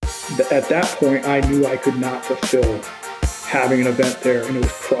At that point, I knew I could not fulfill having an event there, and it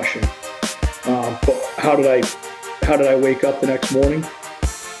was crushing. But how did I wake up the next morning?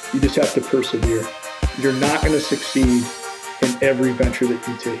 You just have to persevere. You're not going to succeed in every venture that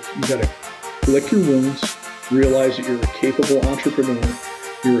you take. You got to lick your wounds, realize that you're a capable entrepreneur,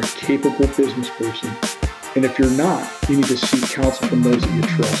 you're a capable business person, and if you're not, you need to seek counsel from those that you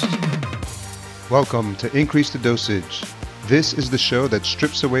trust. Welcome to Increase the Dosage. This is the show that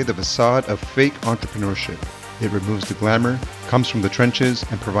strips away the facade of fake entrepreneurship. It removes the glamour, comes from the trenches,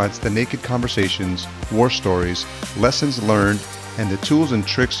 and provides the naked conversations, war stories, lessons learned, and the tools and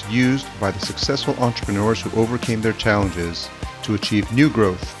tricks used by the successful entrepreneurs who overcame their challenges to achieve new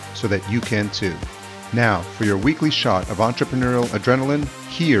growth so that you can too. Now, for your weekly shot of entrepreneurial adrenaline,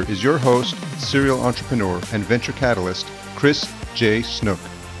 here is your host, serial entrepreneur and venture catalyst, Chris J. Snook.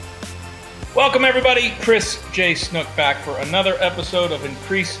 Welcome everybody, Chris J. Snook back for another episode of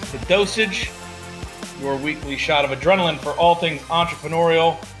Increase the Dosage, your weekly shot of adrenaline for all things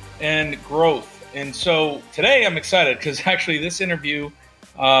entrepreneurial and growth. And so today I'm excited because actually this interview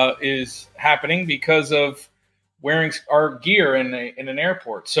is happening because of wearing our gear in an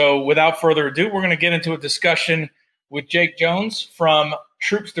airport. So without further ado, we're going to get into a discussion with Jake Jones from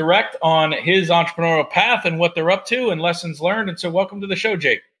Troops Direct on his entrepreneurial path and what they're up to and lessons learned. And so welcome to the show,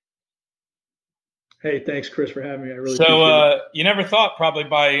 Jake. Hey, thanks, Chris, for having me. I really appreciate it. You never thought probably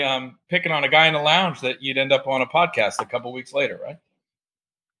by picking on a guy in the lounge that you'd end up on a podcast a couple weeks later, right?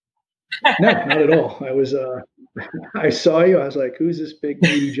 No, not at all. I saw you. I was like, who's this big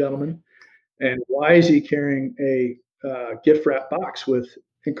meaty gentleman? And why is he carrying a gift wrap box with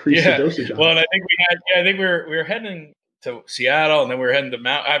Increase the Dosage on it? Well, and I think we were heading to Seattle, and then we were heading to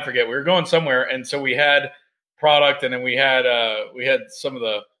I forget. We were going somewhere, and so we had product, and then we had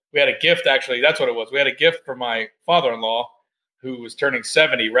we had a gift, actually. That's what it was. We had a gift for my father-in-law who was turning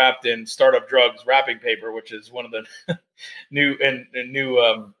 70, wrapped in Startup Drugs wrapping paper, which is one of the new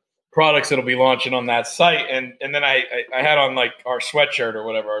products that'll be launching on that site. And then I had on like our sweatshirt or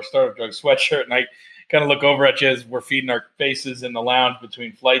whatever, our Startup Drugs sweatshirt. And I kind of look over at you as we're feeding our faces in the lounge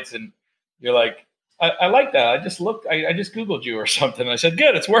between flights. And you're like, I like that. I just Googled you or something. And I said,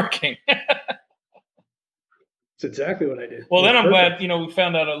 good, it's working. That's exactly what I did. Well, then I'm glad, we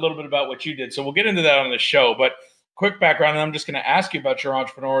found out a little bit about what you did. So we'll get into that on the show. But quick background, and I'm just going to ask you about your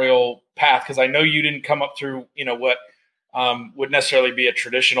entrepreneurial path because I know you didn't come up through, what would necessarily be a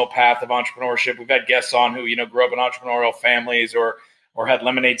traditional path of entrepreneurship. We've had guests on who, grew up in entrepreneurial families or had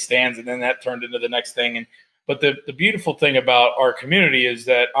lemonade stands, and then that turned into the next thing. But the beautiful thing about our community is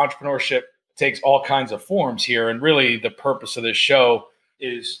that entrepreneurship takes all kinds of forms here. And really the purpose of this show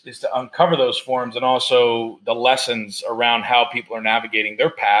is to uncover those forms and also the lessons around how people are navigating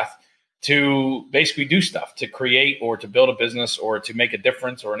their path to basically do stuff, to create or to build a business or to make a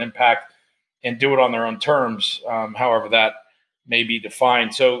difference or an impact and do it on their own terms, however that may be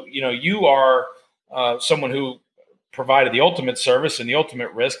defined. So, you are someone who provided the ultimate service and the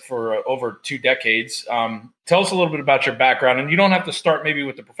ultimate risk for over 2 decades. Tell us a little bit about your background, and you don't have to start maybe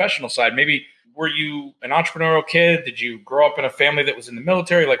with the professional side. Maybe were you an entrepreneurial kid? Did you grow up in a family that was in the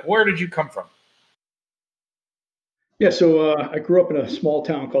military? Like, where did you come from? Yeah, so I grew up in a small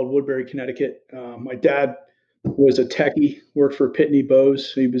town called Woodbury, Connecticut. My dad was a techie, worked for Pitney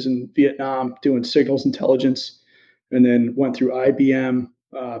Bowes. He was in Vietnam doing signals intelligence, and then went through IBM,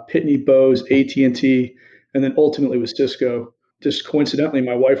 Pitney Bowes, AT&T, and then ultimately with Cisco. Just coincidentally,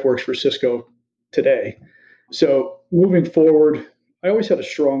 my wife works for Cisco today. So moving forward, I always had a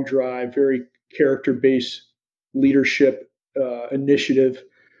strong drive, very character-based leadership initiative.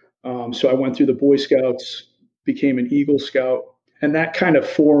 So I went through the Boy Scouts, became an Eagle Scout, and that kind of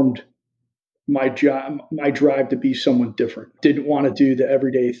formed my drive to be someone different. Didn't want to do the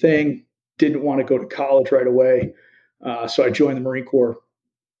everyday thing, didn't want to go to college right away. So I joined the Marine Corps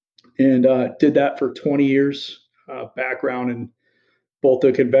and did that for 20 years, background in both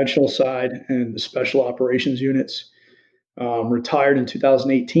the conventional side and the special operations units. Retired in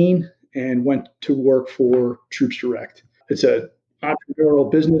 2018 and went to work for Troops Direct. It's an entrepreneurial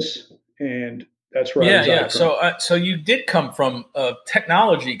business, and that's where I reside from. So you did come from a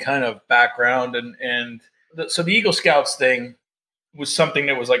technology kind of background, so the Eagle Scouts thing was something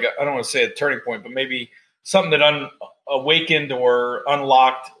that was like I don't want to say a turning point, but maybe something that awakened or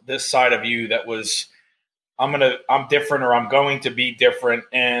unlocked this side of you that was I'm different, or I'm going to be different,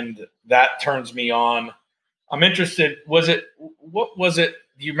 and that turns me on. I'm interested. What was it?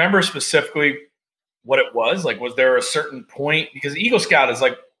 Do you remember specifically what it was? Like, was there a certain point? Because Eagle Scout is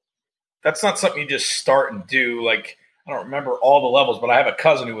like, that's not something you just start and do. Like, I don't remember all the levels, but I have a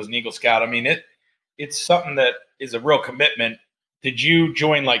cousin who was an Eagle Scout. I mean, it's something that is a real commitment did you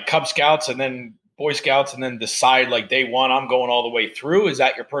join like Cub Scouts and then Boy Scouts and then decide like day one, I'm going all the way through? Is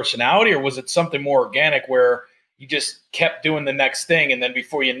that your personality, or was it something more organic where you just kept doing the next thing, and then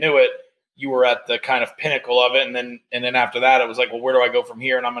before you knew it, you were at the kind of pinnacle of it, and then after that, it was like, well, where do I go from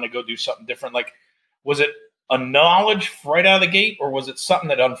here? And I'm going to go do something different. Like, was it a knowledge right out of the gate, or was it something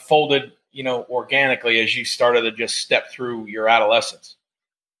that unfolded, organically as you started to just step through your adolescence?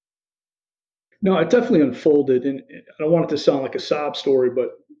 No, it definitely unfolded, and I don't want it to sound like a sob story,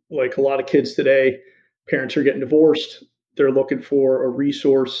 but like a lot of kids today, parents are getting divorced. They're looking for a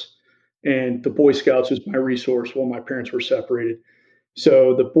resource, and the Boy Scouts was my resource while my parents were separated.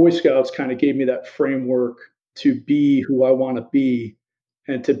 So the Boy Scouts kind of gave me that framework to be who I want to be,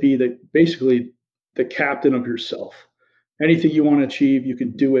 and to be the basically the captain of yourself. Anything you want to achieve, you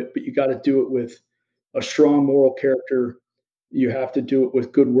can do it, but you got to do it with a strong moral character. You have to do it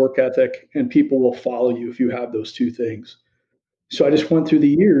with good work ethic, and people will follow you if you have those two things. So I just went through the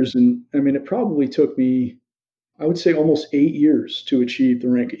years, and I mean, it probably took me, I would say, almost 8 years to achieve the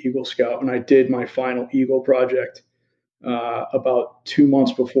rank of Eagle Scout. And I did my final Eagle project about 2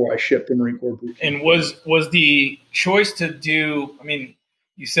 months before I shipped the Marine Corps boot camp. And was the choice to do? I mean,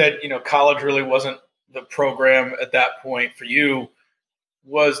 you said college really wasn't the program at that point for you.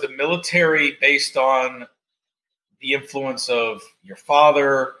 Was the military based on the influence of your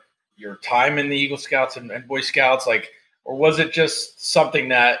father, your time in the Eagle Scouts and Boy Scouts, like, or was it just something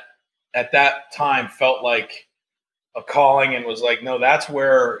that at that time felt like a calling and was like, no, that's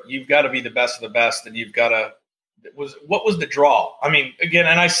where you've got to be the best of the best, and you've got to. What was the draw? I mean, again,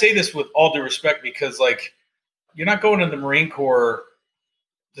 and I say this with all due respect because, like, you're not going to the Marine Corps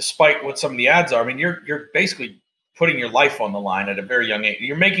despite what some of the ads are. I mean, you're basically putting your life on the line at a very young age.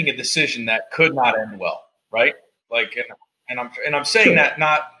 You're making a decision that could not end well, right? Like, and I'm saying Sure. that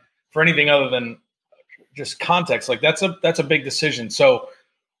not for anything other than just context. Like, that's a big decision. So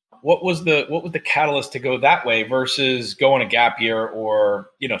what was the catalyst to go that way versus go on a gap year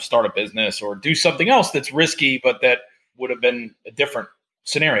or start a business or do something else that's risky but that would have been a different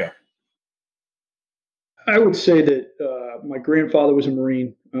scenario? I would say that my grandfather was a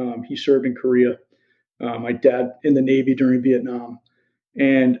Marine. He served in Korea. My dad in the Navy during Vietnam.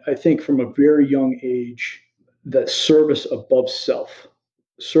 And I think from a very young age, that service above self,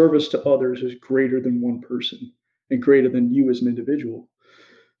 service to others is greater than one person and greater than you as an individual.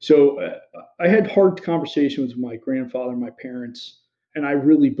 So I had hard conversations with my grandfather and my parents, and I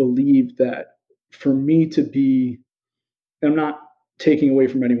really believed that for me to be, I'm not taking away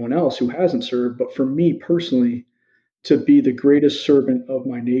from anyone else who hasn't served, but for me personally, to be the greatest servant of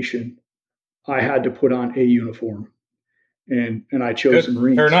my nation, I had to put on a uniform, and I chose the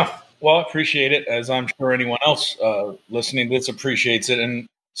Good, fair Marines. enough. Well, I appreciate it, as I'm sure anyone else listening to this appreciates it. And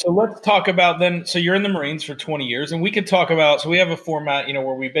so let's talk about then. So you're in the Marines for 20 years, and we could talk about. So we have a format,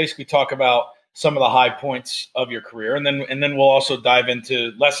 where we basically talk about some of the high points of your career, and then we'll also dive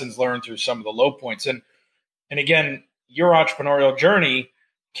into lessons learned through some of the low points. And again, your entrepreneurial journey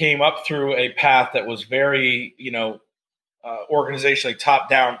came up through a path that was very, organizationally top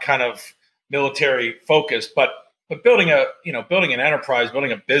down, kind of military focused, but building an enterprise,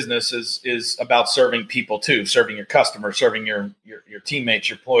 building a business is about serving people too, serving your customers, serving your teammates,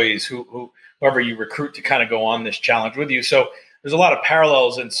 your employees, whoever you recruit to kind of go on this challenge with you. So there's a lot of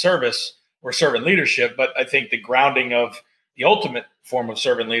parallels in service or servant leadership, but I think the grounding of the ultimate form of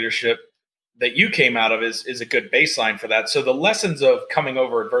servant leadership that you came out of is a good baseline for that. So the lessons of coming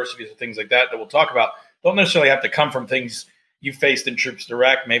over adversities and things like that we'll talk about don't necessarily have to come from things you faced in Troops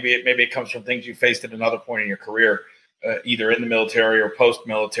Direct. Maybe it comes from things you faced at another point in your career, either in the military or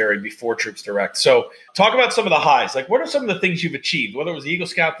post-military before Troops Direct. So talk about some of the highs. Like, what are some of the things you've achieved, whether it was the Eagle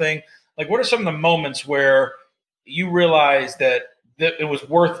Scout thing? Like, what are some of the moments where you realized that it was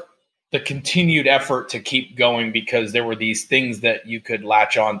worth the continued effort to keep going because there were these things that you could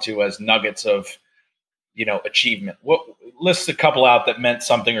latch onto as nuggets of, achievement? What lists a couple out that meant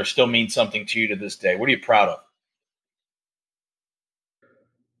something or still mean something to you to this day? What are you proud of?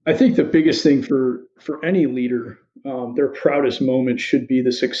 I think the biggest thing for any leader, their proudest moment should be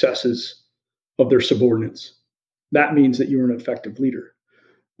the successes of their subordinates. That means that you're an effective leader.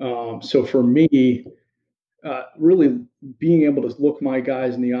 So for me, really being able to look my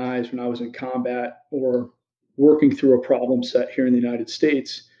guys in the eyes when I was in combat or working through a problem set here in the United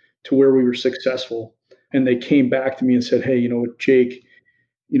States to where we were successful, and they came back to me and said, "Hey, Jake,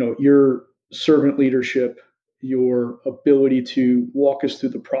 your servant leadership, your ability to walk us through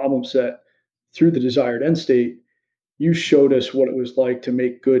the problem set through the desired end state, you showed us what it was like to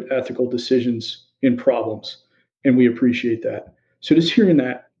make good ethical decisions in problems, and we appreciate that." So just hearing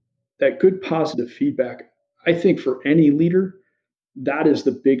that good positive feedback, I think for any leader, that is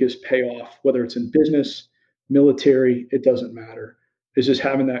the biggest payoff, whether it's in business, military, it doesn't matter. Is just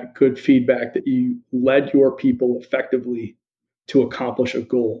having that good feedback that you led your people effectively to accomplish a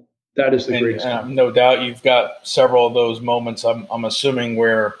goal. That is the greatest. No doubt you've got several of those moments. I'm assuming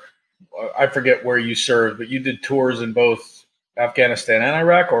where I forget where you served, but you did tours in both Afghanistan and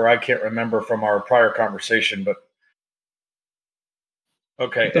Iraq, or I can't remember from our prior conversation, but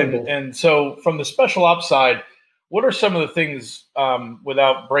okay. And so from the special ops side, what are some of the things,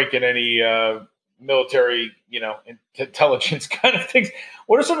 without breaking any military, intelligence kind of things,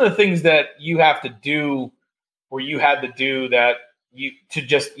 what are some of the things that you have to do or you had to do that you to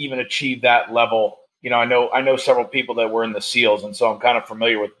just even achieve that level? I know several people that were in the SEALs, and so I'm kind of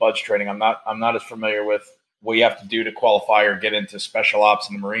familiar with BUDS training. I'm not as familiar with what you have to do to qualify or get into special ops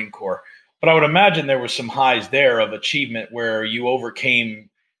in the Marine Corps. But I would imagine there was some highs there of achievement where you overcame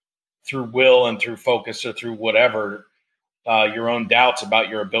through will and through focus or through whatever your own doubts about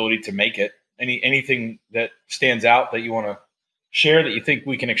your ability to make it. Anything that stands out that you want to share that you think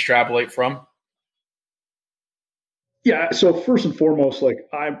we can extrapolate from? Yeah. So first and foremost, like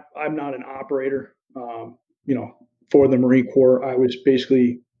I'm not an operator. For the Marine Corps, I was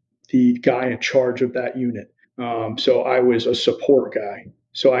basically the guy in charge of that unit. So I was a support guy.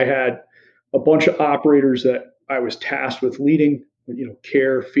 So I had a bunch of operators that I was tasked with leading,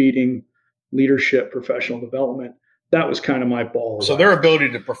 care, feeding, leadership, professional development. That was kind of my ball. So their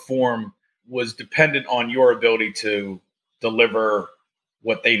ability to perform was dependent on your ability to deliver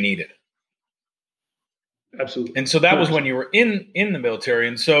what they needed. Absolutely. And so that was when you were in the military.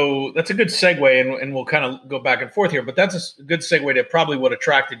 And so that's a good segue, and we'll kind of go back and forth here, but that's a good segue to probably what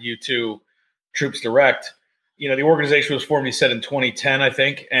attracted you to Troops Direct. The organization was formed, you said, in 2010, I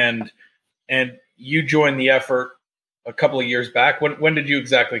think, and you joined the effort a couple of years back. When did you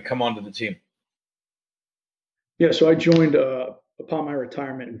exactly come onto the team? Yeah, so I joined upon my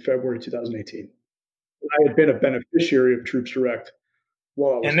retirement in February 2018. I had been a beneficiary of Troops Direct.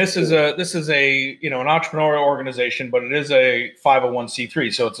 And this is an entrepreneurial organization, but it is a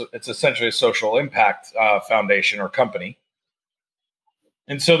 501c3, so it's essentially a social impact foundation or company.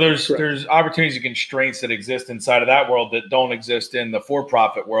 And so there's opportunities and constraints that exist inside of that world that don't exist in the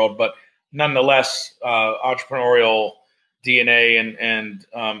for-profit world, but nonetheless, entrepreneurial DNA and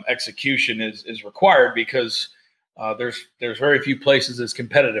execution is required because there's very few places as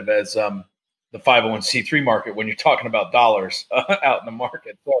competitive as the 501c3 market when you're talking about dollars out in the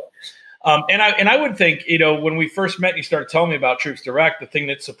market. So, and I would think, when we first met and you started telling me about Troops Direct, the thing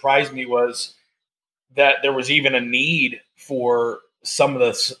that surprised me was that there was even a need for some of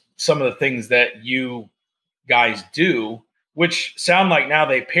the things that you guys do, which sound like now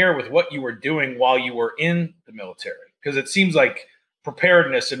they pair with what you were doing while you were in the military. Because it seems like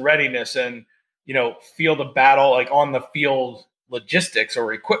preparedness and readiness and, field of battle, like on the field logistics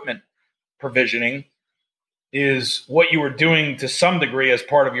or equipment provisioning is what you were doing to some degree as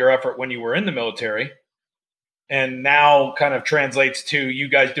part of your effort when you were in the military, and now kind of translates to you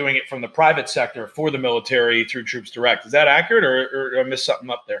guys doing it from the private sector for the military through Troops Direct. Is that accurate, or did I miss something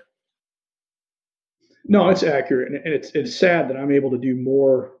up there? No, it's accurate, and it's sad that I'm able to do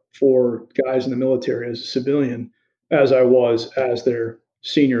more for guys in the military as a civilian as I was as their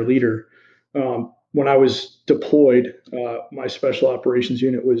senior leader. When I was deployed, my special operations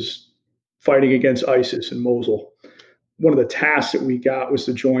unit was fighting against ISIS in Mosul. One of the tasks that we got was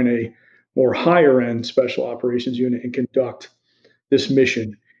to join a more higher end special operations unit and conduct this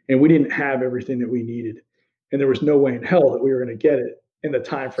mission. And we didn't have everything that we needed. And there was no way in hell that we were going to get it in the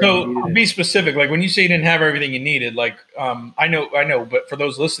time frame. So be specific. Like when you say you didn't have everything you needed, like I know, but for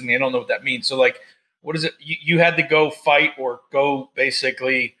those listening, they don't know what that means. So like, what is it? You had to go fight or go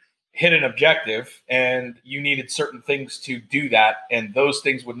basically hit an objective, and you needed certain things to do that, and those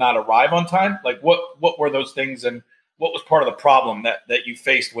things would not arrive on time. Like what were those things, and what was part of the problem that you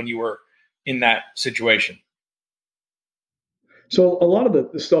faced when you were in that situation? So a lot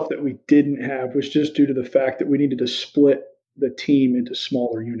of the stuff that we didn't have was just due to the fact that we needed to split the team into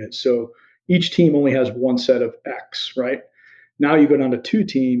smaller units. So each team only has one set of X, right? Now you go down to two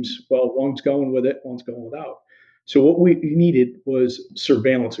teams. Well, one's going with it, one's going without. So what we needed was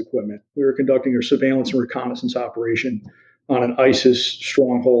surveillance equipment. We were conducting a surveillance and reconnaissance operation on an ISIS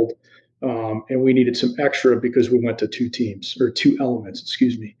stronghold, and we needed some extra because we went to two teams or two elements,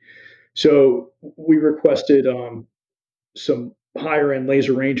 excuse me. So we requested some higher end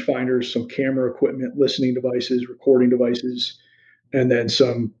laser rangefinders, some camera equipment, listening devices, recording devices, and then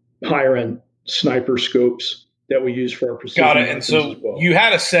some higher end sniper scopes that we use for our precision. Got it. And so you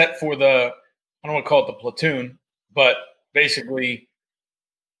had a set for I don't want to call it the platoon, but basically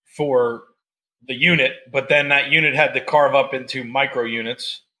for the unit, but then that unit had to carve up into micro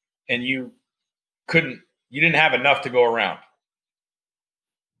units, and you didn't have enough to go around,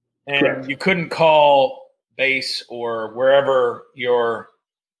 and Correct. you couldn't call base or wherever your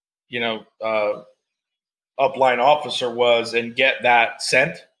upline officer was and get that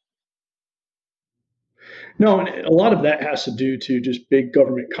sent. No, and a lot of that has to do to just big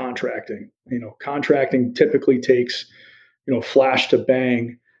government contracting. Contracting typically takes, flash to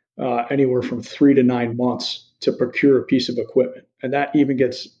bang, anywhere from 3 to 9 months to procure a piece of equipment, and that even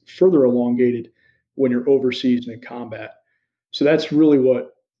gets further elongated when you're overseas and in combat. So that's really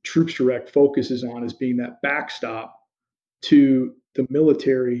what Troops Direct focuses on, is being that backstop to the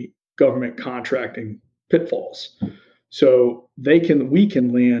military government contracting pitfalls. So we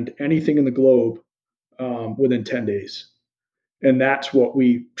can land anything in the globe within 10 days. And that's what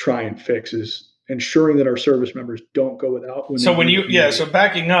we try and fix, is ensuring that our service members don't go without. So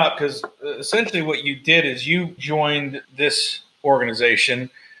backing up, because essentially what you did is you joined this organization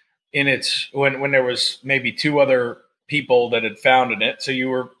when there was maybe two other people that had founded it. So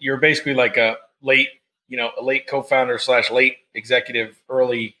you're basically like a late co-founder / late executive,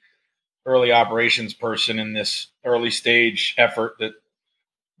 early operations person in this early stage effort that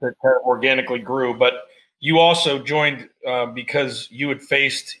kind of organically grew. But you also joined because you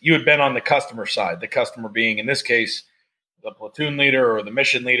had been on the customer side, the customer being, in this case, the platoon leader or the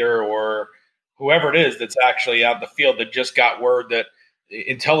mission leader or whoever it is that's actually out in the field that just got word that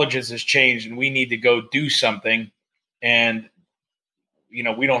intelligence has changed and we need to go do something. And,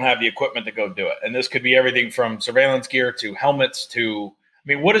 we don't have the equipment to go do it. And this could be everything from surveillance gear to helmets to,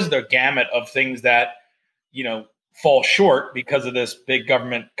 what is the gamut of things that, fall short because of this big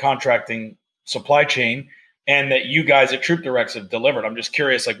government contracting supply chain, and that you guys at Troop Directs have delivered? I'm just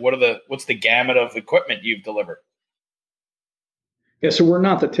curious, like, what's the gamut of equipment you've delivered? Yeah, so we're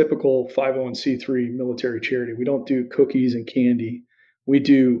not the typical 501c3 military charity. We don't do cookies and candy. We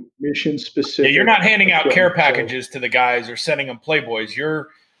do mission specific. Yeah, you're not handing out care packages to the guys or sending them Playboys. You're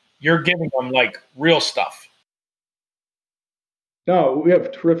giving them like real stuff. No, we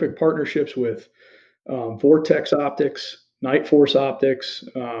have terrific partnerships with Vortex Optics, Night Force Optics.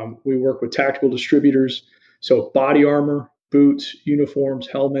 We work with tactical distributors. So body armor, boots, uniforms,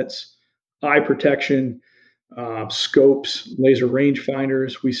 helmets, eye protection, scopes, laser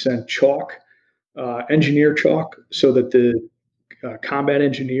rangefinders. We send chalk, engineer chalk, so that the combat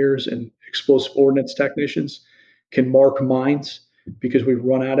engineers and explosive ordnance technicians can mark mines, because we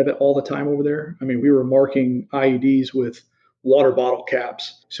run out of it all the time over there. We were marking IEDs with water bottle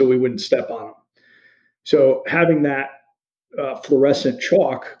caps so we wouldn't step on them. So having that fluorescent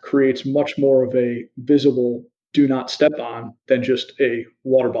chalk creates much more of a visible do not step on than just a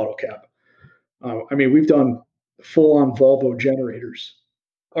water bottle cap. We've done full on Volvo generators.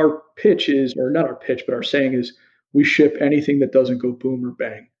 Our pitch is, or not our pitch, but our saying is, we ship anything that doesn't go boom or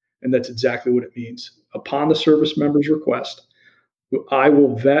bang. And that's exactly what it means. Upon the service member's request, I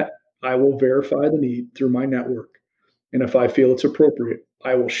will verify the need through my network. And if I feel it's appropriate,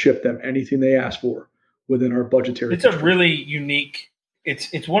 I will ship them anything they ask for within our budgetary. It's a really unique,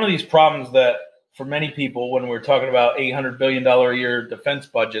 it's one of these problems that for many people, when we're talking about $800 billion a year defense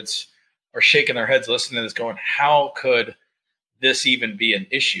budgets, are shaking their heads listening to this going, how could this even be an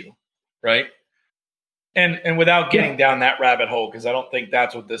issue? Right. And without getting down that rabbit hole, because I don't think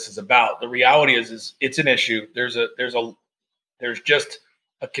that's what this is about. The reality is it's an issue. There's just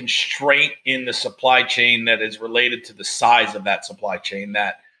a constraint in the supply chain that is related to the size of that supply chain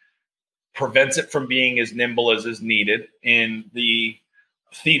that prevents it from being as nimble as is needed in the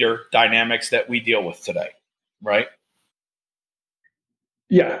theater dynamics that we deal with today, right?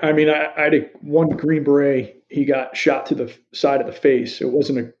 Yeah, I had one Green Beret. He got shot to the side of the face. It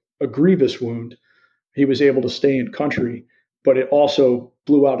wasn't a grievous wound. He was able to stay in country, but it also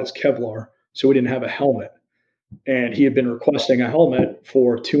blew out his Kevlar, so he didn't have a helmet. And he had been requesting a helmet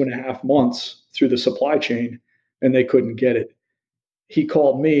for 2.5 months through the supply chain, and they couldn't get it. He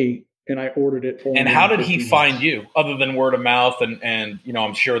called me, and I ordered it for him. And how did he find you, other than word of mouth? And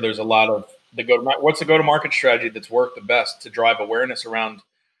I'm sure there's a lot of what's the go-to-market strategy that's worked the best to drive awareness around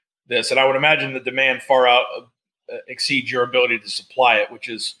this? And I would imagine the demand far out exceeds your ability to supply it, which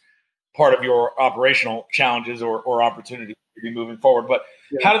is part of your operational challenges or opportunities to be moving forward. But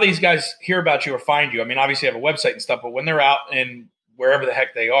how do these guys hear about you or find you? Obviously you have a website and stuff, but when they're out in wherever the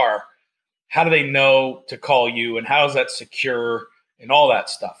heck they are, how do they know to call you, and how is that secure and all that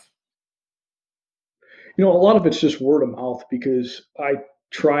stuff? A lot of it's just word of mouth, because I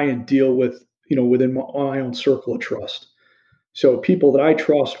try and deal with, within my own circle of trust. So people that I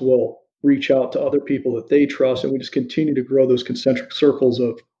trust will reach out to other people that they trust, and we just continue to grow those concentric circles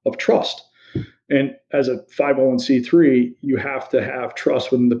of trust. And as a 501c3, you have to have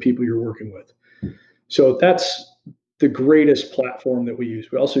trust within the people you're working with. So that's the greatest platform that we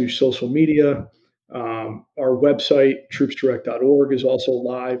use. We also use social media. Our website, troopsdirect.org, is also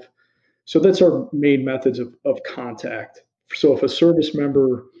live. So that's our main methods of contact. So if a service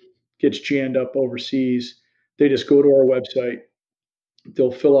member gets jammed up overseas, they just go to our website.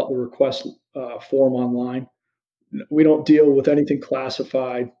 They'll fill out the request form online. We don't deal with anything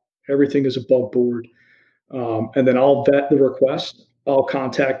classified. Everything is above board. And then I'll vet the request. I'll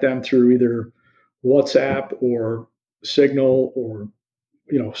contact them through either WhatsApp or Signal or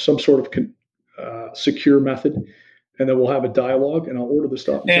some sort of secure method, and then we'll have a dialogue, and I'll order the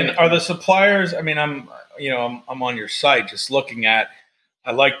stuff. And are the suppliers? I mean, I'm on your site just looking at.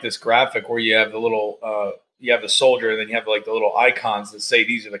 I like this graphic where you have the little. You have the soldier, and then you have like the little icons that say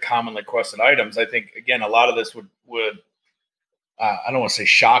these are the commonly requested items. I think again, a lot of this would I don't want to say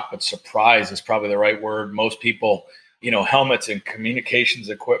shock, but surprise is probably the right word. Most people, helmets and communications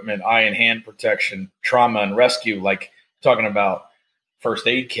equipment, eye and hand protection, trauma and rescue, like talking about first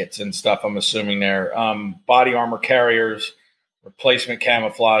aid kits and stuff. I'm assuming there, body armor carriers, replacement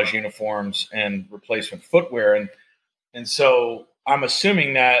camouflage uniforms, and replacement footwear, and so I'm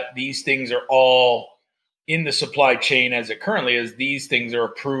assuming that these things are all in the supply chain as it currently is. These things are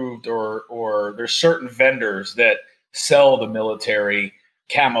approved, or there's certain vendors that sell the military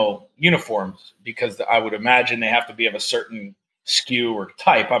camo uniforms, because I would imagine they have to be of a certain SKU or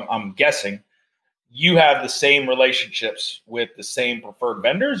type. I'm guessing you have the same relationships with the same preferred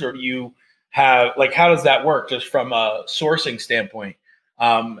vendors, or do you have, like, how does that work just from a sourcing standpoint?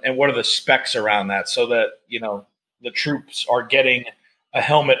 And what are the specs around that so that, the troops are getting a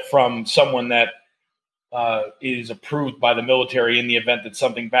helmet from someone that is approved by the military in the event that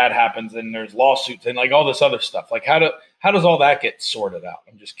something bad happens and there's lawsuits and like all this other stuff? Like how does all that get sorted out?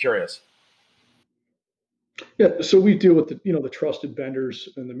 I'm just curious. Yeah, so we deal with the trusted vendors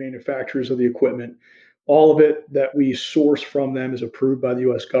and the manufacturers of the equipment. All of it that we source from them is approved by the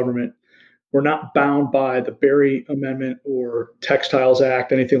U.S. government. We're not bound by the Berry Amendment or Textiles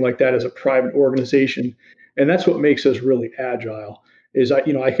Act, anything like that, as a private organization, and that's what makes us really agile. Is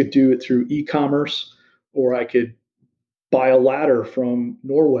I could do it through e-commerce, or I could buy a ladder from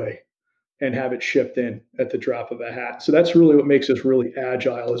Norway and have it shipped in at the drop of a hat. So that's really what makes us really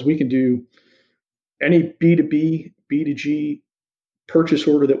agile, is we can do any B2B, B2G purchase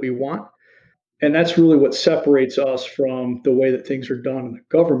order that we want. And that's really what separates us from the way that things are done in the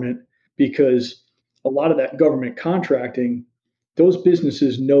government, because a lot of that government contracting, those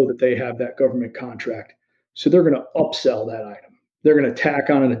businesses know that they have that government contract. So they're going to upsell that item. They're going to tack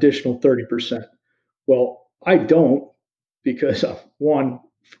on an additional 30%. Well, I don't, because one,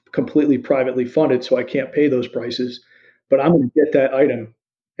 completely privately funded, so I can't pay those prices, but I'm going to get that item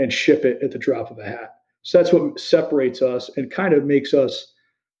and ship it at the drop of a hat. So that's what separates us and kind of makes us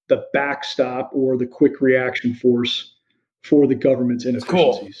the backstop or the quick reaction force for the government's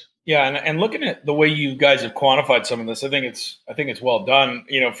inefficiencies. Cool. Yeah, and looking at the way you guys have quantified some of this, I think it's well done.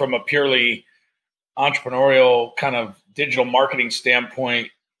 From a purely entrepreneurial kind of digital marketing standpoint,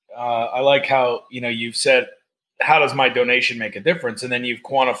 I like how you've said, how does my donation make a difference, and then you've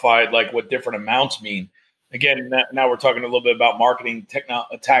quantified like what different amounts mean. Again, now we're talking a little bit about marketing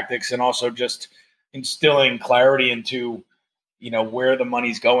tactics, and also just instilling clarity into where the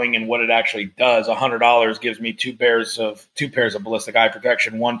money's going and what it actually does. $100 gives me two pairs of ballistic eye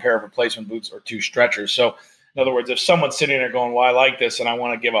protection, one pair of replacement boots, or two stretchers. So in other words, if someone's sitting there going, well, I like this and I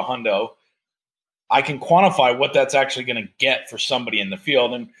want to give $100, I can quantify what that's actually going to get for somebody in the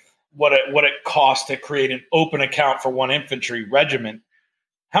field, and what it costs to create an open account for one infantry regiment.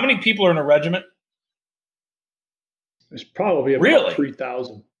 How many people are in a regiment? There's probably about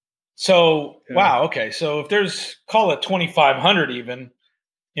 3,000. So, yeah. Wow. Okay. So if there's, call it 2,500 even,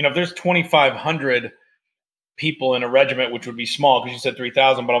 if there's 2,500 people in a regiment, which would be small because you said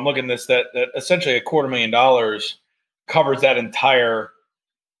 3,000, but I'm looking at this, that essentially $250,000 covers that entire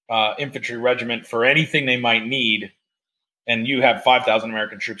infantry regiment for anything they might need. And you have 5,000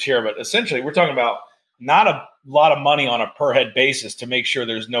 American troops here, but essentially we're talking about not a lot of money on a per head basis to make sure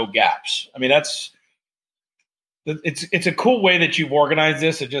there's no gaps. I mean, it's a cool way that you've organized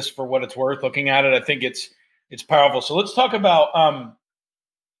this, and just for what it's worth, looking at it, I think it's powerful. So let's talk about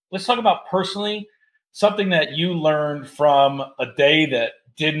personally something that you learned from a day that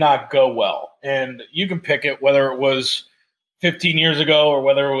did not go well, and you can pick it whether it was 15 years ago or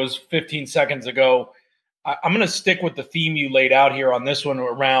whether it was 15 seconds ago. I'm going to stick with the theme you laid out here on this one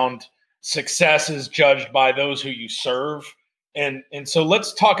around success is judged by those who you serve, and so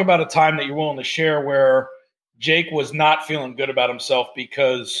let's talk about a time that you're willing to share where Jake was not feeling good about himself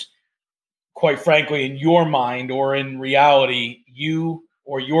because quite frankly, in your mind or in reality, you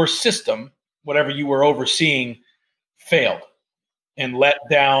or your system, whatever you were overseeing, failed and let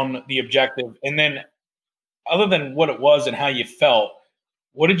down the objective. And then, other than what it was and how you felt,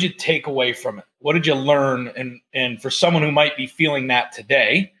 what did you take away from it? What did you learn? And for someone who might be feeling that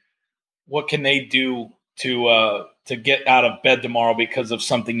today, what can they do to get out of bed tomorrow because of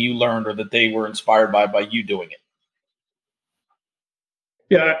something you learned or that they were inspired by you doing it?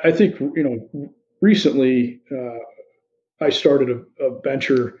 Yeah, I think recently I started a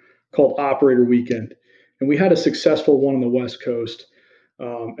venture called Operator Weekend, and we had a successful one on the West Coast,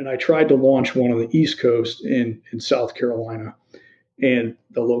 and I tried to launch one on the East Coast in South Carolina, and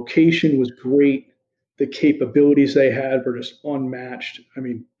the location was great. The capabilities they had were just unmatched. I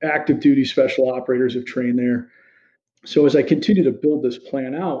mean, active duty special operators have trained there. So as I continue to build this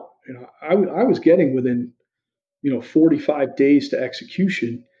plan out, I was getting within 45 days to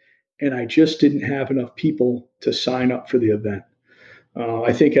execution, and I just didn't have enough people to sign up for the event.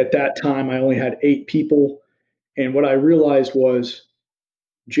 I think at that time I only had 8 people, and what I realized was,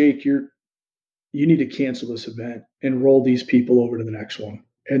 Jake, you need to cancel this event and roll these people over to the next one.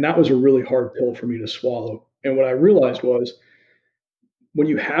 And that was a really hard pill for me to swallow. And what I realized was, when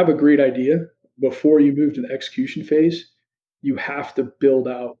you have a great idea, before you move to the execution phase, you have to build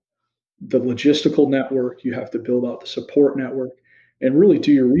out the logistical network, you have to build out the support network, and really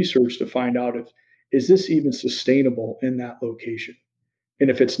do your research to find out if is this even sustainable in that location. And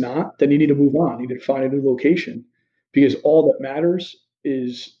if it's not, then you need to move on. You need to find a new location, because all that matters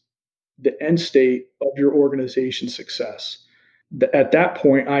is the end state of your organization's success. At that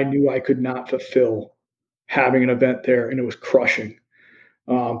point, I knew I could not fulfill having an event there, and it was crushing.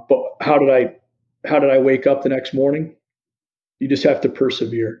 But how did I wake up the next morning? You just have to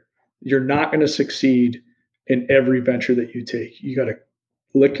persevere. You're not going to succeed in every venture that you take. You got to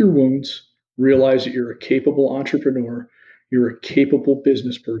lick your wounds, realize that you're a capable entrepreneur, you're a capable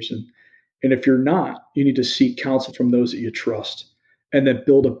business person. And if you're not, you need to seek counsel from those that you trust, and then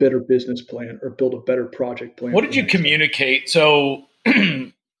build a better business plan or build a better project plan. What did you communicate? So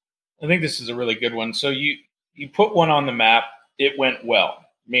I think this is a really good one. So you put one on the map. It went well,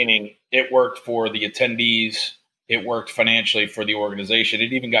 meaning it worked for the attendees. It worked financially for the organization.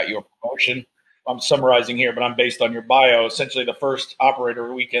 It even got you a promotion. I'm summarizing here, but I'm based on your bio. Essentially, the first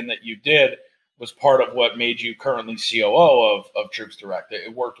Operator Weekend that you did was part of what made you currently COO of Troops Direct.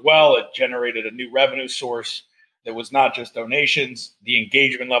 It worked well. It generated a new revenue source that was not just donations. The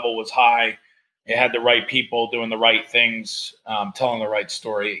engagement level was high. It had the right people doing the right things, telling the right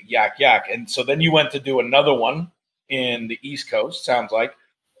story, yak, yak. And so then you went to do another one in the East Coast, sounds like.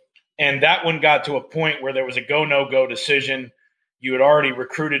 And that one got to a point where there was a go, no go decision. You had already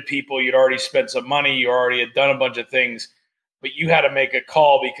recruited people. You'd already spent some money. You already had done a bunch of things. But you had to make a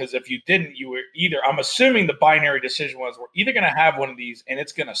call, because if you didn't, you were either, I'm assuming the binary decision was, we're either going to have one of these and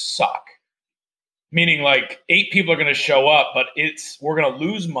it's going to suck. Meaning like 8 people are going to show up, but we're going to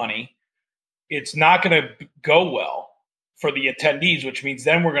lose money. It's not going to go well for the attendees, which means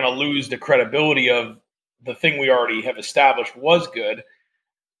then we're going to lose the credibility of the thing we already have established was good.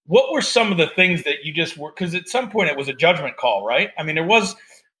 What were some of the things that you just were, because at some point it was a judgment call, right? I mean, it was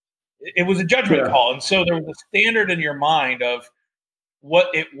a judgment call. And so there was a standard in your mind of what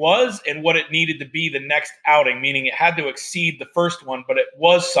it was and what it needed to be the next outing, meaning it had to exceed the first one, but it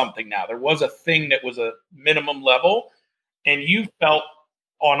was something now. There was a thing that was a minimum level, and you felt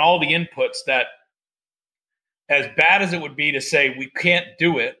on all the inputs that, as bad as it would be to say we can't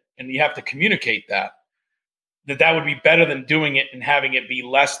do it, and you have to communicate that would be better than doing it and having it be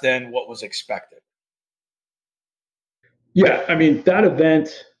less than what was expected. Yeah, I mean, that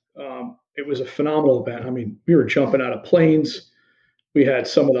event, it was a phenomenal event. I mean, we were jumping out of planes. We had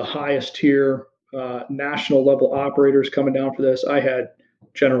some of the highest tier national level operators coming down for this. I had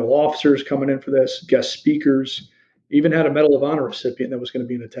general officers coming in for this, guest speakers, even had a Medal of Honor recipient that was going to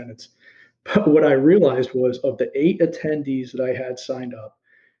be in attendance. But what I realized was, of the 8 attendees that I had signed up,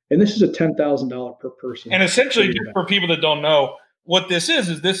 and this is a $10,000 per person. And essentially, just for people that don't know what this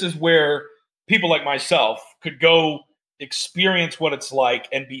is where people like myself could go experience what it's like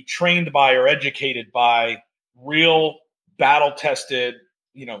and be trained by or educated by real battle-tested,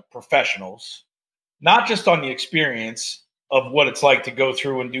 professionals, not just on the experience of what it's like to go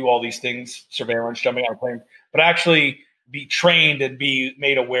through and do all these things, surveillance, jumping out of planes, but actually be trained and be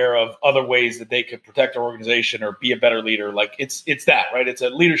made aware of other ways that they could protect their organization or be a better leader. Like it's that, right? It's a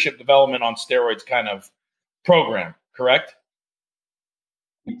leadership development on steroids kind of program, correct?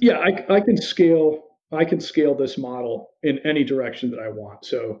 Yeah, I can scale. I can scale this model in any direction that I want.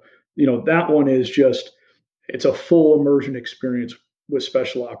 So, that one is just, it's a full immersion experience with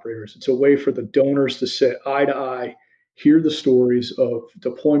special operators. It's a way for the donors to sit eye to eye, hear the stories of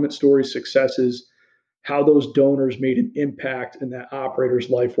deployment stories, successes, how those donors made an impact in that operator's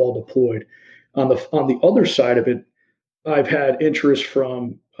life while deployed. On the other side of it, I've had interest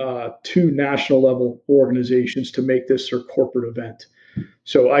from two national level organizations to make this their corporate event.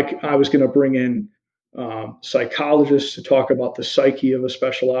 So I was going to bring in psychologists to talk about the psyche of a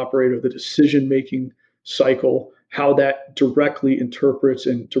special operator, the decision making cycle, how that directly interprets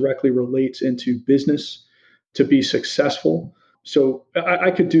and directly relates into business to be successful. So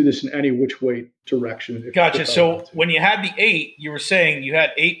I could do this in any which way direction. Gotcha. So when you had the 8, you were saying you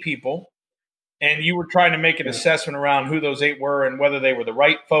had 8 people, and you were trying to make an assessment around who those 8 were and whether they were the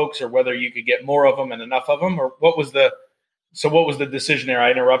right folks or whether you could get more of them and enough of them, or what was the decision there? I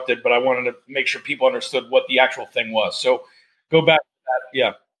interrupted, but I wanted to make sure people understood what the actual thing was. So go back to that.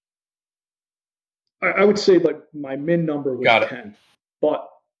 Yeah. I would say like my min number was 10, but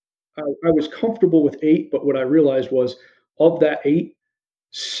I was comfortable with 8. But what I realized was of that 8,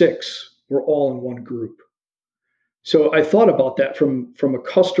 6 were all in one group. So I thought about that from a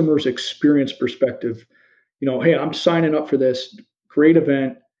customer's experience perspective. Hey, I'm signing up for this great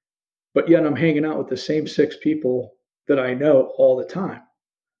event, but yet I'm hanging out with the same 6 people that I know all the time.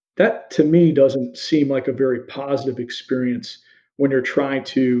 That to me doesn't seem like a very positive experience when you're trying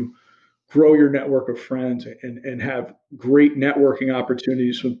to grow your network of friends and have great networking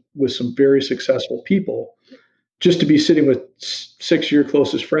opportunities with some very successful people, just to be sitting with 6 of your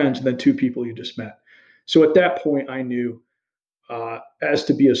closest friends and then 2 people you just met. So at that point, I knew as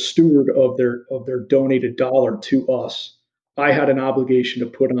to be a steward of their donated dollar to us, I had an obligation to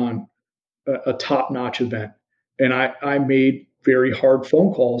put on a top-notch event. And I made very hard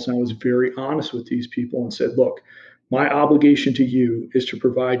phone calls, and I was very honest with these people and said, look, my obligation to you is to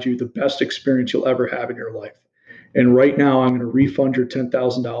provide you the best experience you'll ever have in your life. And right now, I'm going to refund your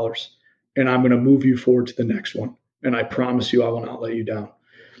 $10,000, and I'm going to move you forward to the next one. And I promise you, I will not let you down.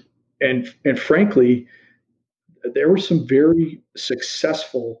 And frankly, there were some very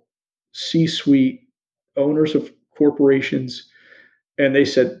successful C-suite owners of corporations, and they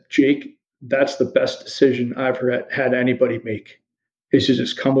said, Jake, that's the best decision I've had anybody make, is to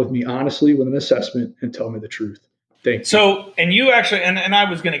just come with me honestly with an assessment and tell me the truth. Thank you. So, and you actually, and I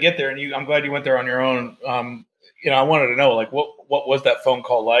was going to get there, and I'm glad you went there on your own. I wanted to know, like, what was that phone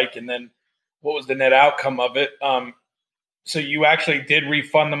call like, and then what was the net outcome of it? So you actually did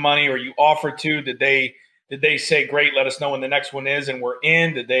refund the money, or you offered to? Did they say, great, let us know when the next one is and we're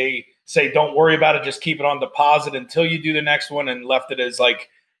in? Did they say, don't worry about it, just keep it on deposit until you do the next one, and left it as like,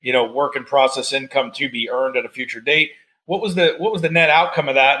 work in process income to be earned at a future date? What was the net outcome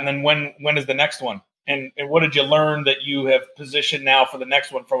of that? And then when is the next one? And what did you learn that you have positioned now for the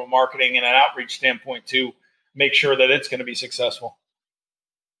next one from a marketing and an outreach standpoint to make sure that it's going to be successful?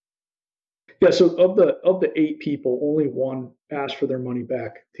 Yeah, so of the 8 people, only 1 asked for their money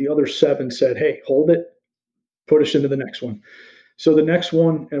back. The other 7 said, hey, hold it, put us into the next one. So the next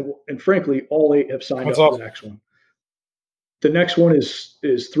one, and frankly, all 8 have signed up for the next one. The next one is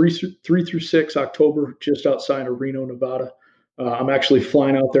 3 through 6 October, just outside of Reno, Nevada. I'm actually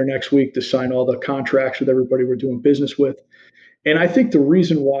flying out there next week to sign all the contracts with everybody we're doing business with. And I think the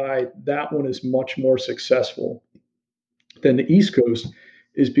reason why that one is much more successful than the East Coast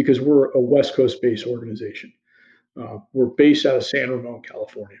is because we're a West Coast-based organization. We're based out of San Ramon,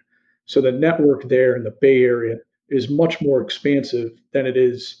 California. So the network there in the Bay Area is much more expansive than it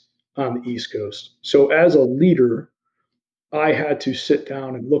is on the East Coast. So as a leader, I had to sit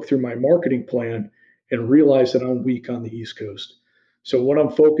down and look through my marketing plan and realize that I'm weak on the East Coast. So what I'm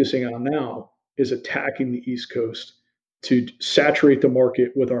focusing on now is attacking the East Coast to saturate the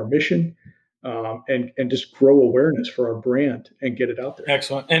market with our mission, and just grow awareness for our brand and get it out there.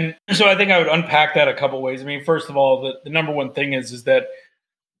 Excellent. And so I think I would unpack that a couple of ways. I mean, first of all, the number one thing is that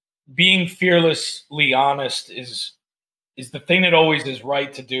being fearlessly honest is the thing that always is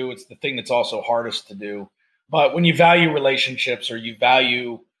right to do. It's the thing that's also hardest to do. But when you value relationships, or you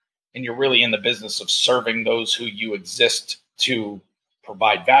value, and you're really in the business of serving those who you exist to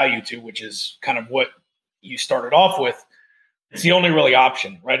provide value to, which is kind of what you started off with, it's the only really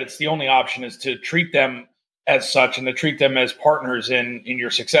option, right? It's the only option is to treat them as such, and to treat them as partners in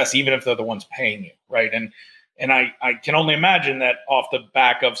your success, even if they're the ones paying you, right? And I can only imagine that off the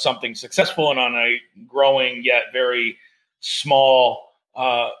back of something successful and on a growing yet very small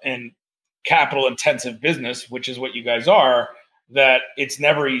and capital intensive business, which is what you guys are, that it's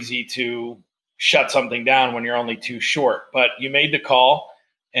never easy to shut something down when you're only too short. But you made the call,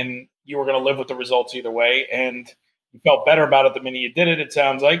 and you were going to live with the results either way, and you felt better about it the minute you did it, it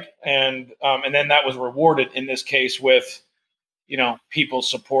sounds like. And then that was rewarded in this case with, people's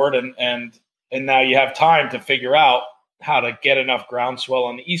support, and now you have time to figure out how to get enough groundswell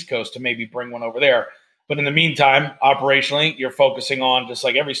on the East Coast to maybe bring one over there. But in the meantime, operationally, you're focusing on, just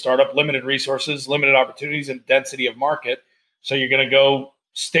like every startup, limited resources, limited opportunities, and density of market. So you're going to go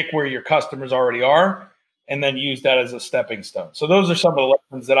stick where your customers already are, and then use that as a stepping stone. So those are some of the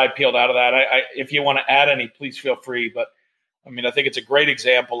lessons that I peeled out of that. If you want to add any, please feel free. But I mean, I think it's a great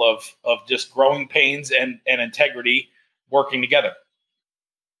example of just growing pains and integrity working together.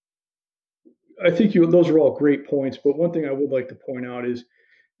 I think those are all great points. But one thing I would like to point out is,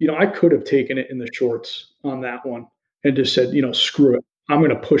 I could have taken it in the shorts on that one and just said, screw it. I'm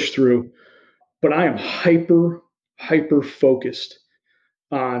going to push through. But I am hyper focused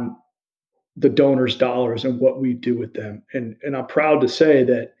on the donors' dollars and what we do with them. And I'm proud to say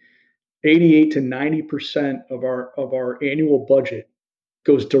that 88 to 90% of our annual budget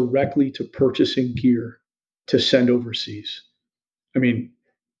goes directly to purchasing gear to send overseas. I mean,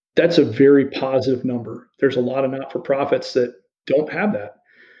 that's a very positive number. There's a lot of not-for-profits that don't have that.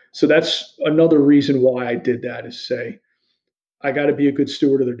 So that's another reason why I did that, is say, I got to be a good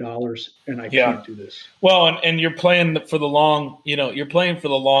steward of their dollars, and I can't do this. Well, and you're playing for the long, you're playing for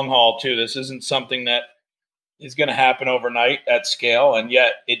the long haul too. This isn't something that is going to happen overnight at scale, and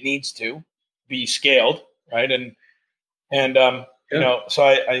yet it needs to be scaled, right? So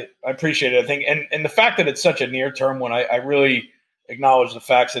I appreciate it. I think, and the fact that it's such a near term one, I really acknowledge the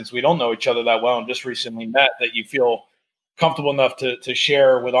fact, since we don't know each other that well and just recently met, that you feel comfortable enough to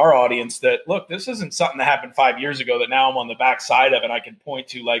share with our audience that, look, this isn't something that happened 5 years ago that now I'm on the backside of, and I can point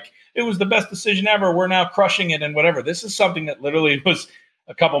to like, it was the best decision ever, we're now crushing it and whatever. This is something that literally was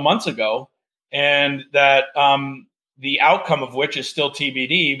a couple months ago, and that the outcome of which is still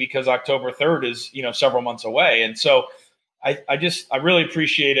TBD, because October 3rd is, several months away. And so I really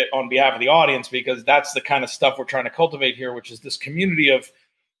appreciate it on behalf of the audience, because that's the kind of stuff we're trying to cultivate here, which is this community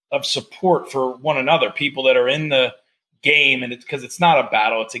of support for one another, people that are in the game. And it's because it's not a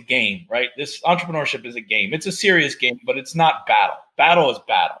battle, it's a game, right? This entrepreneurship is a game. It's a serious game, but it's not battle. Battle is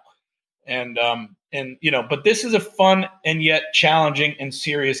battle. But this is a fun and yet challenging and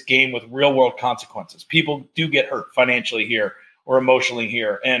serious game with real world consequences. People do get hurt financially here or emotionally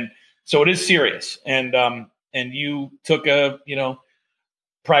here. And so it is serious. And you took a,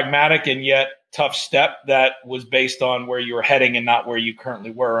 pragmatic and yet tough step that was based on where you were heading and not where you currently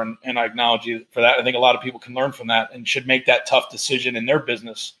were. And I acknowledge you for that. I think a lot of people can learn from that and should make that tough decision in their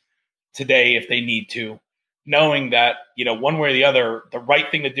business today if they need to, knowing that, one way or the other, the right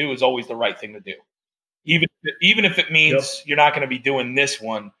thing to do is always the right thing to do. Even if it means you're not going to be doing this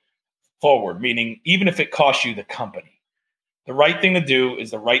one forward, meaning even if it costs you the company. The right thing to do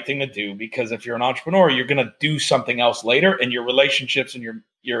is the right thing to do, because if you're an entrepreneur, you're going to do something else later, and your relationships and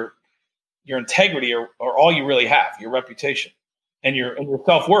your integrity are all you really have, your reputation and your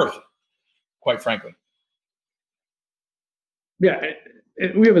self-worth, quite frankly. Yeah.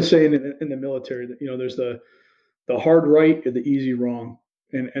 And we have a saying in the military that, there's the hard right or the easy wrong.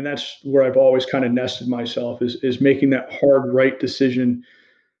 And that's where I've always kind of nested myself, is making that hard right decision,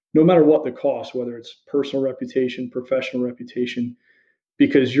 no matter what the cost, whether it's personal reputation, professional reputation,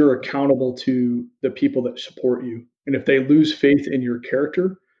 because you're accountable to the people that support you. And if they lose faith in your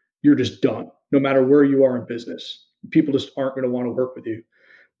character, you're just done, no matter where you are in business. People just aren't going to want to work with you.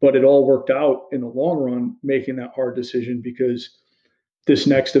 But it all worked out in the long run, making that hard decision, because this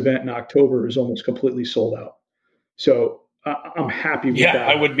next event in October is almost completely sold out. So I'm happy with that. Yeah,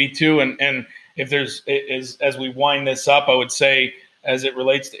 I would be too. And if there's, as we wind this up, I would say, as it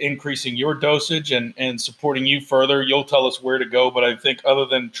relates to increasing your dosage and supporting you further, you'll tell us where to go. But I think other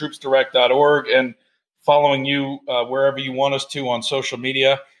than troopsdirect.org and following you wherever you want us to on social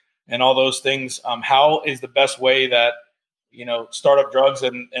media and all those things, how is the best way that, Startup Drugs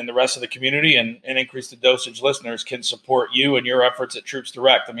and the rest of the community and Increase the Dosage listeners can support you and your efforts at Troops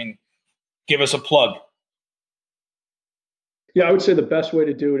Direct? I mean, give us a plug. Yeah, I would say the best way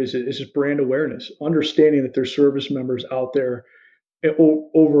to do it is just brand awareness, understanding that there's service members out there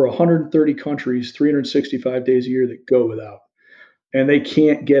over 130 countries, 365 days a year, that go without. And they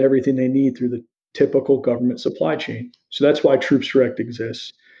can't get everything they need through the typical government supply chain. So that's why Troops Direct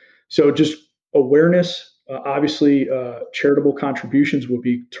exists. So just awareness, obviously charitable contributions would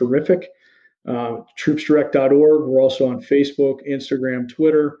be terrific. Troopsdirect.org. We're also on Facebook, Instagram,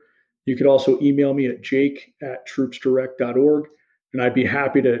 Twitter. You could also email me at jake@troopsdirect.org. And I'd be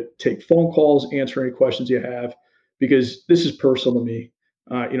happy to take phone calls, answer any questions you have, because this is personal to me.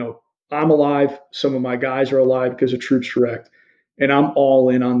 I'm alive. Some of my guys are alive because of Troops Direct, and I'm all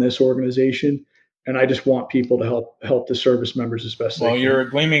in on this organization. And I just want people to help the service members as best they can. Well, you're a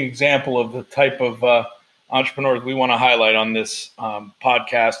gleaming example of the type of entrepreneurs we want to highlight on this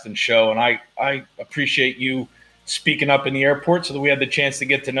podcast and show. And I appreciate you speaking up in the airport so that we had the chance to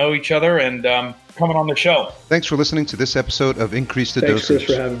get to know each other and coming on the show. Thanks for listening to this episode of Increase the Thanks, Dosage.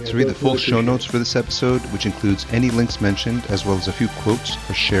 Chris, for having me. To read the full Really show appreciate notes for this episode, which includes any links mentioned, as well as a few quotes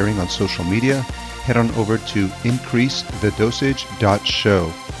for sharing on social media, head on over to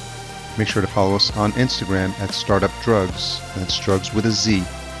increasethedosage.show. Make sure to follow us on Instagram at Startup Drugs. That's drugs with a Z.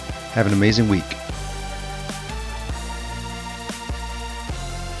 Have an amazing week.